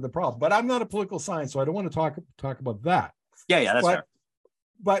was part of the problem. But I'm not a political science, so I don't want to talk about that. Yeah, that's fair.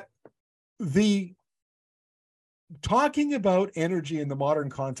 But the talking about energy in the modern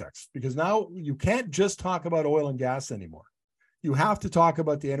context, because now you can't just talk about oil and gas anymore. You have to talk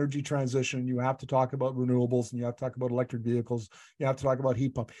about the energy transition. You have to talk about renewables, and you have to talk about electric vehicles. You have to talk about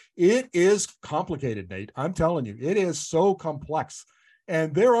heat pump. It is complicated, Nate. I'm telling you, it is so complex.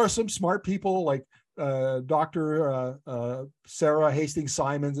 And there are some smart people like Dr. Sarah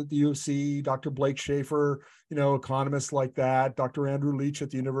Hastings-Simons at the U of C, Dr. Blake Schaefer, economists like that, Dr. Andrew Leach at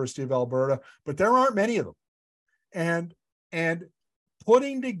the University of Alberta, but there aren't many of them. And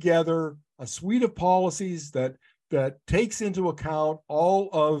putting together a suite of policies that takes into account all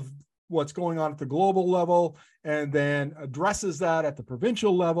of what's going on at the global level and then addresses that at the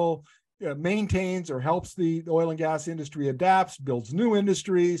provincial level, maintains or helps the oil and gas industry adapts, builds new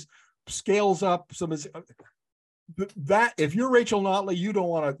industries, scales up some of that. If you're Rachel Notley, you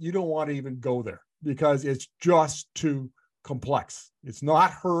don't want to even go there because it's just too complex. It's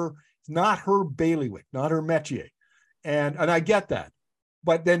not her bailiwick, not her métier. And I get that.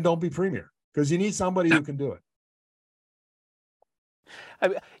 But then don't be premier because you need somebody who can do it.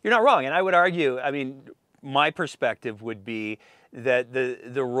 You're not wrong. And I would argue, my perspective would be that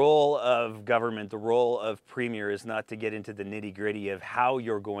the role of government, the role of premier is not to get into the nitty gritty of how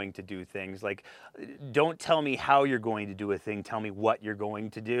you're going to do things. Like, don't tell me how you're going to do a thing, tell me what you're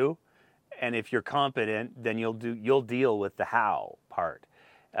going to do. And if you're competent, then you'll deal with the how part.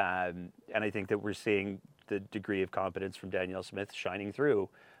 And I think that we're seeing the degree of competence from Danielle Smith shining through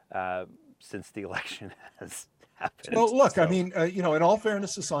since the election has happened. Well, look, so. In all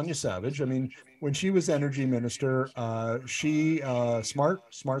fairness to Sonia Savage, when she was energy minister, she smart,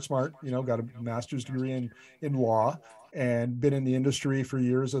 got a master's degree in law and been in the industry for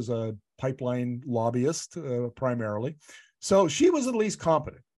years as a pipeline lobbyist primarily. So she was at least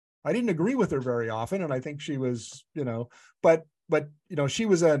competent. I didn't agree with her very often, and I think she was, but she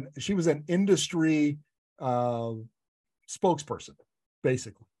was an industry spokesperson,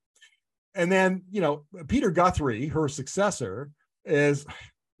 basically. And then, Peter Guthrie, her successor, is,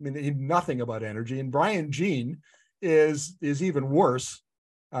 nothing about energy. And Brian Jean is even worse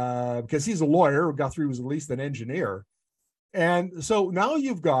because he's a lawyer. Guthrie was at least an engineer. And so now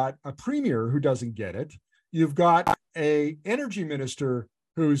you've got a premier who doesn't get it. You've got an energy minister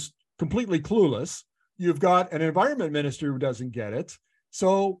who's completely clueless. You've got an environment minister who doesn't get it.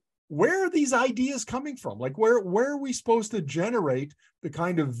 So where are these ideas coming from? Like, where are we supposed to generate the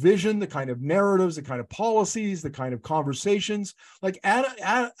kind of vision, the kind of narratives, the kind of policies, the kind of conversations? Like,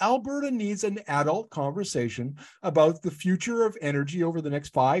 Alberta needs an adult conversation about the future of energy over the next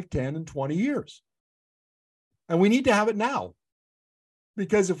 5, 10, and 20 years. And we need to have it now.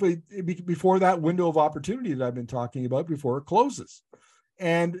 Because before that window of opportunity that I've been talking about, before it closes.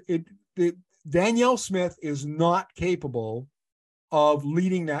 And Danielle Smith is not capable of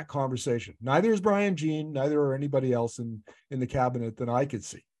leading that conversation. Neither is Brian Jean, neither are anybody else in the cabinet that I could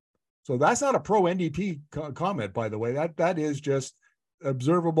see. So that's not a pro-NDP comment, by the way. That is just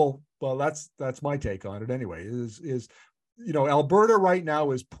observable. Well, that's my take on it anyway. Alberta right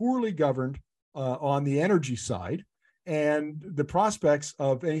now is poorly governed on the energy side, and the prospects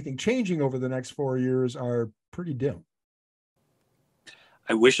of anything changing over the next 4 years are pretty dim.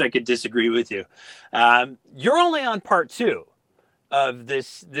 I wish I could disagree with you. You're only on part 2 of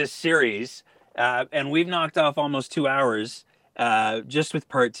this series, and we've knocked off almost 2 hours just with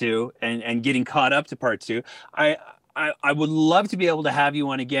part 2 and getting caught up to part 2. I would love to be able to have you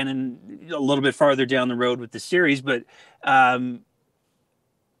on again and a little bit farther down the road with the series, but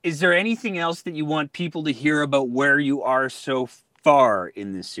Is there anything else that you want people to hear about where you are so far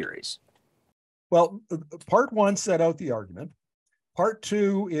in this series? Well, part one set out the argument. Part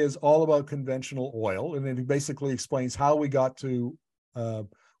two is all about conventional oil, and it basically explains how we got to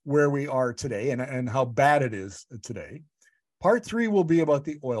where we are today and how bad it is today. Part three will be about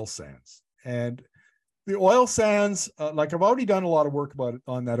the oil sands. And the oil sands, like I've already done a lot of work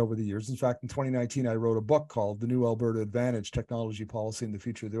on that over the years. In fact, in 2019, I wrote a book called The New Alberta Advantage, Technology Policy and the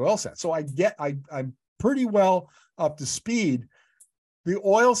Future of the Oil Sands. So I'm pretty well up to speed. The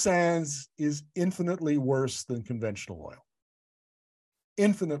oil sands is infinitely worse than conventional oil.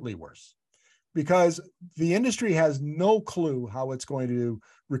 Infinitely worse. Because the industry has no clue how it's going to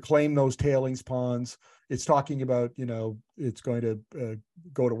reclaim those tailings ponds. It's talking about, it's going to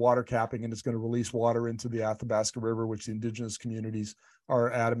go to water capping, and it's going to release water into the Athabasca River, which the Indigenous communities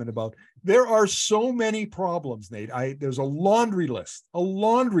are adamant about. There are so many problems, Nate. There's a laundry list,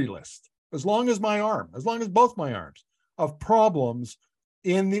 as long as my arm, as long as both my arms, of problems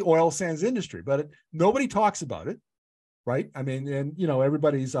in the oil sands industry. But nobody talks about it. Right. I mean, and,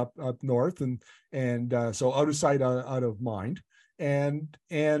 everybody's up north and so out of sight, out of mind. And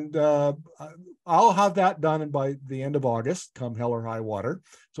I'll have that done by the end of August, come hell or high water.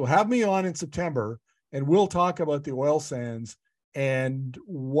 So have me on in September, and we'll talk about the oil sands and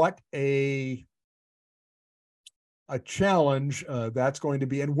what a challenge that's going to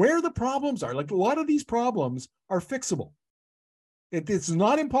be, and where the problems are. Like, a lot of these problems are fixable. It's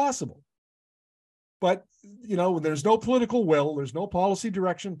not impossible. But, there's no political will, there's no policy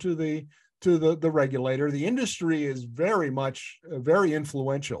direction to the regulator. The industry is very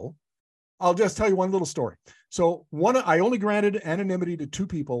influential. I'll just tell you one little story. So I only granted anonymity to two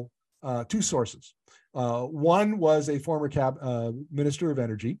people, two sources. One was a former Minister of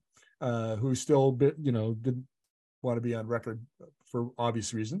Energy, who still, didn't want to be on record for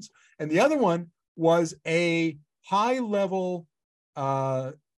obvious reasons. And the other one was a high-level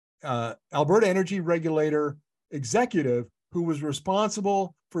Alberta Energy Regulator executive who was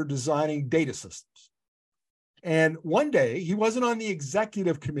responsible for designing data systems. And one day, he wasn't on the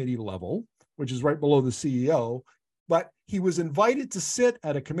executive committee level, which is right below the CEO, but he was invited to sit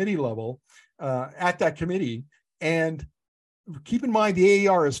at a committee level at that committee. And keep in mind, the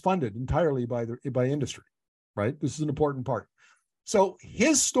AER is funded entirely by industry, right? This is an important part. So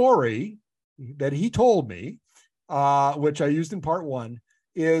his story that he told me, which I used in part one,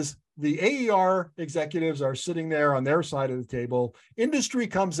 is the AER executives are sitting there on their side of the table. Industry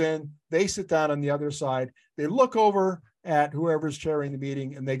comes in, they sit down on the other side. They look over at whoever's chairing the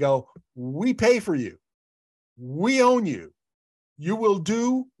meeting and they go, "We pay for you. We own you. You will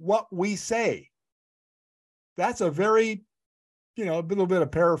do what we say." That's a very, a little bit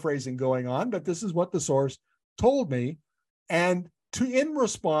of paraphrasing going on, but this is what the source told me. And in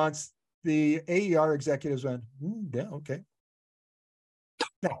response, the AER executives went, "Yeah, okay."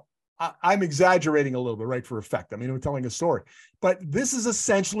 Now, I'm exaggerating a little bit, right, for effect. I mean, I'm telling a story. But this is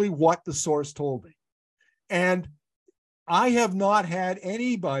essentially what the source told me. And I have not had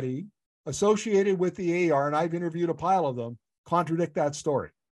anybody associated with the AER, and I've interviewed a pile of them, contradict that story.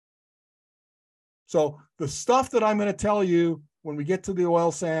 So the stuff that I'm going to tell you when we get to the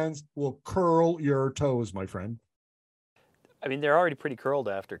oil sands will curl your toes, my friend. I mean, they're already pretty curled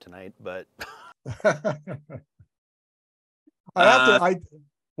after tonight, but...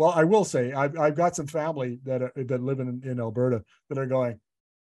 I will say I've got some family that live in Alberta that are going,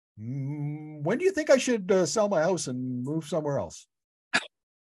 when do you think I should sell my house and move somewhere else?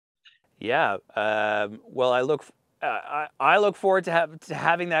 Yeah. Well, I look forward to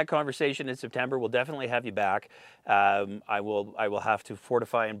having that conversation in September. We'll definitely have you back. I will have to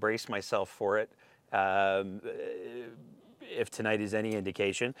fortify and brace myself for it. If tonight is any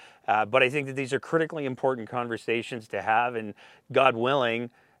indication. But I think that these are critically important conversations to have, and God willing,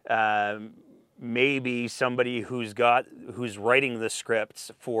 maybe somebody who's writing the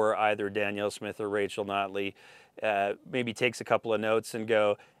scripts for either Danielle Smith or Rachel Notley maybe takes a couple of notes and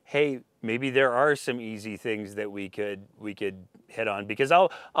go, hey, maybe there are some easy things that we could hit on. Because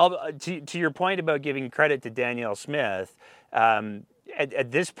I'll to your point about giving credit to Danielle Smith,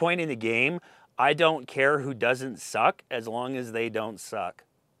 at this point in the game, I don't care who doesn't suck as long as they don't suck.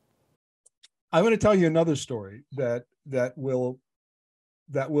 I'm going to tell you another story that will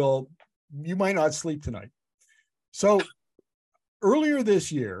you might not sleep tonight. So earlier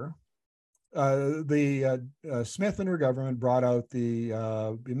this year, the Smith and her government brought out the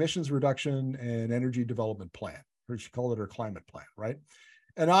emissions reduction and energy development plan, or she called it her climate plan, right?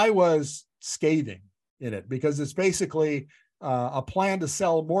 And I was scathing in it because it's basically a plan to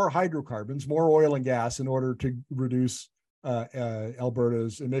sell more hydrocarbons, more oil and gas in order to reduce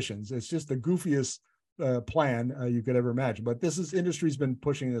Alberta's emissions. It's just the goofiest plan you could ever imagine. But industry's been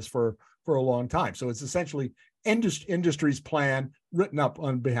pushing this for a long time. So it's essentially industry's plan written up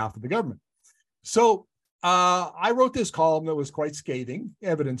on behalf of the government. So I wrote this column that was quite scathing,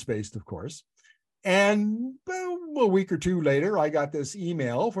 evidence-based, of course. And a week or two later, I got this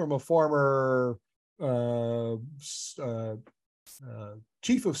email from a former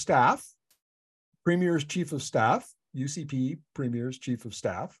chief of staff, Premier's chief of staff, UCP Premier's chief of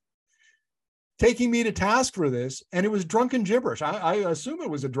staff, taking me to task for this. And it was drunken gibberish. I assume it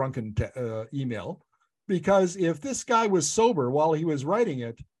was a drunken email, because if this guy was sober while he was writing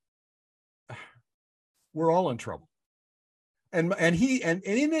it, we're all in trouble. And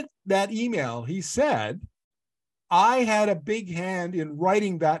in that email, he said, I had a big hand in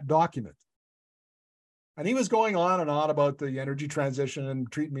writing that document. And he was going on and on about the energy transition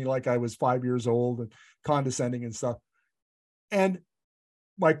and treating me like I was 5 years old and condescending and stuff. And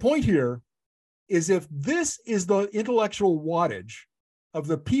my point here is, if this is the intellectual wattage of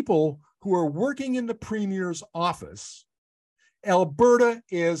the people who are working in the Premier's office, Alberta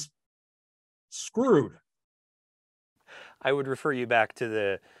is screwed. I would refer you back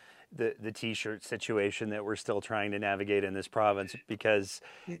to the T-shirt situation that we're still trying to navigate in this province, because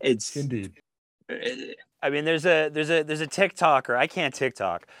It's indeed. I mean, there's a TikToker. I can't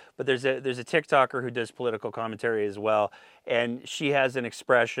TikTok, but there's a TikToker who does political commentary as well, and she has an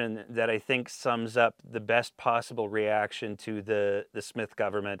expression that I think sums up the best possible reaction to the Smith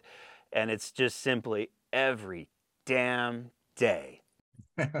government, and it's just simply every damn day.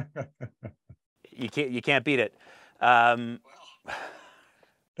 You can't beat it.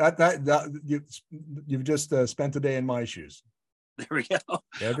 You've just spent a day in my shoes. There we go.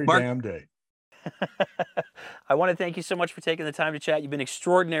 Every Mark, damn day. I want to thank you so much for taking the time to chat. You've been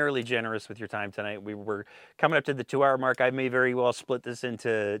extraordinarily generous with your time tonight. We were coming up to the 2-hour mark. I may very well split this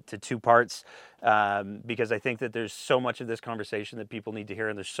into 2 parts, because I think that there's so much of this conversation that people need to hear,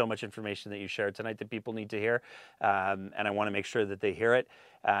 and there's so much information that you shared tonight that people need to hear, and I want to make sure that they hear it.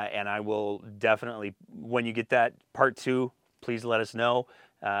 And I will definitely, when you get that part 2, please let us know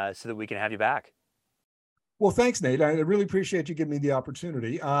so that we can have you back. Well, thanks, Nate. I really appreciate you giving me the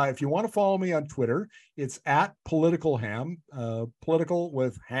opportunity. If you want to follow me on Twitter, it's @politicalham, political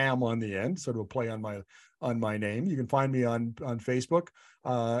with ham on the end, sort of a play on my name. You can find me on Facebook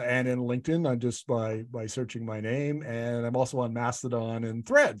and in LinkedIn just by searching my name. And I'm also on Mastodon and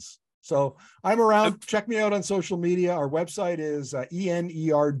Threads. So I'm around. Check me out on social media. Our website is energi.media,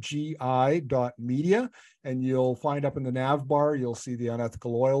 and you'll find up in the nav bar, you'll see the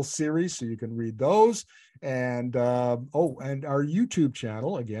Unethical Oil series, so you can read those. And and our YouTube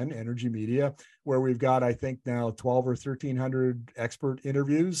channel, again, Energy Media, where we've got, I think now 1,200 or 1,300 expert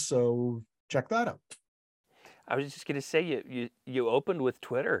interviews. So check that out. I was just going to say, you opened with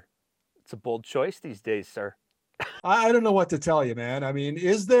Twitter. It's a bold choice these days, sir. I don't know what to tell you, man. I mean,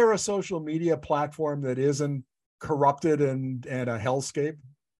 is there a social media platform that isn't corrupted and a hellscape?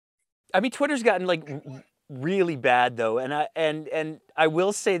 I mean, Twitter's gotten like really bad though, and I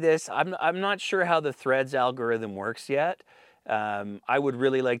will say this: I'm not sure how the Threads algorithm works yet. I would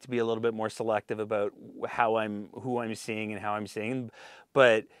really like to be a little bit more selective about who I'm seeing and how I'm seeing.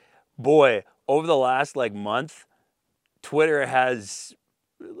 But boy, over the last month, Twitter has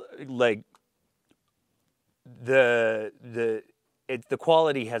the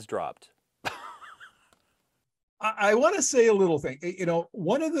quality has dropped. I want to say a little thing.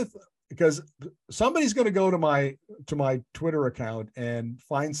 One of because somebody's going to go to my Twitter account and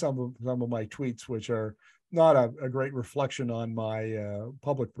find some of my tweets, which are not a great reflection on my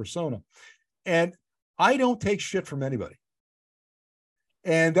public persona. And I don't take shit from anybody.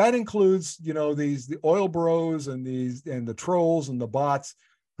 And that includes, the oil bros and the trolls and the bots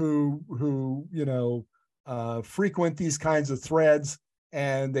who frequent these kinds of threads,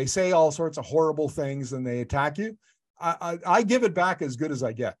 and they say all sorts of horrible things and they attack you. I give it back as good as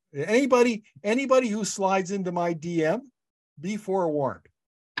I get. Anybody who slides into my DM, be forewarned,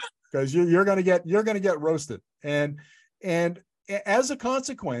 because you're gonna get roasted. And as a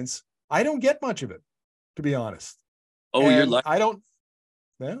consequence, I don't get much of it, to be honest. Oh, and you're lucky. I don't.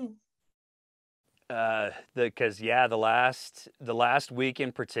 No. The last week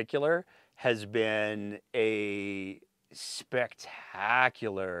in particular has been a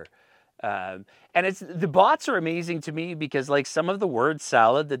spectacular. And the bots are amazing to me because some of the word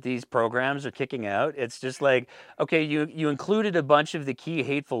salad that these programs are kicking out, it's just okay, you included a bunch of the key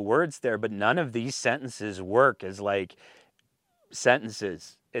hateful words there, but none of these sentences work as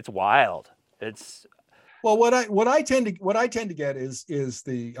sentences. It's wild. It's well, what I tend to get is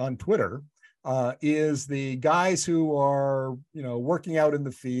the on Twitter, is the guys who are, working out in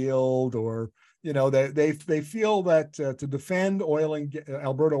the field, or, they feel that to defend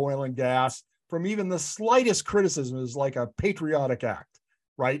Alberta oil and gas from even the slightest criticism is like a patriotic act,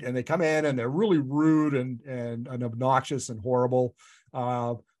 right? And they come in and they're really rude and obnoxious and horrible.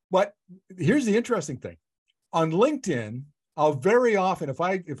 But here's the interesting thing. On LinkedIn, I'll very often, if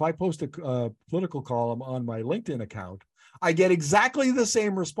I post a political column on my LinkedIn account, I get exactly the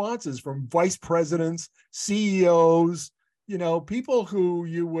same responses from vice presidents, CEOs, people who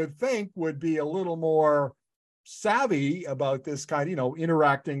you would think would be a little more savvy about this kind,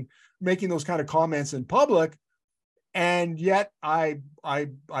 interacting, making those kind of comments in public. And yet I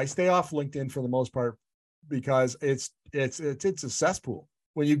stay off LinkedIn for the most part, because it's a cesspool.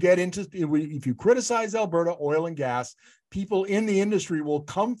 When you get into, if you criticize Alberta oil and gas, people in the industry will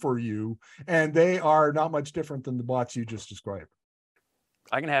come for you, and they are not much different than the bots you just described.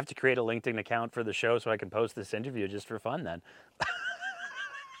 I'm going to have to create a LinkedIn account for the show so I can post this interview just for fun then.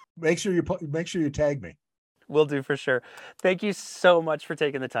 Make sure you tag me. Will do, for sure. Thank you so much for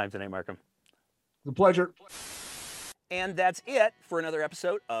taking the time tonight, Markham. It's a pleasure. And that's it for another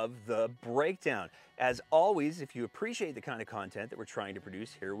episode of The Breakdown. As always, if you appreciate the kind of content that we're trying to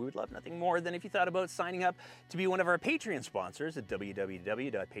produce here, we would love nothing more than if you thought about signing up to be one of our Patreon sponsors at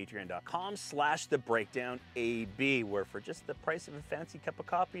www.patreon.com/thebreakdownab, where for just the price of a fancy cup of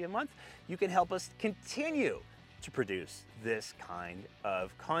coffee a month, you can help us continue to produce this kind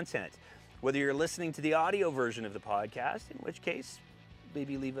of content. Whether you're listening to the audio version of the podcast, in which case,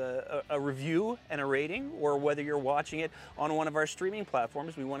 maybe leave a review and a rating, or whether you're watching it on one of our streaming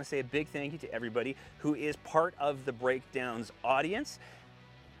platforms, we want to say a big thank you to everybody who is part of the Breakdown's audience.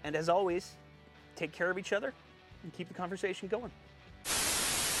 And as always, take care of each other and keep the conversation going.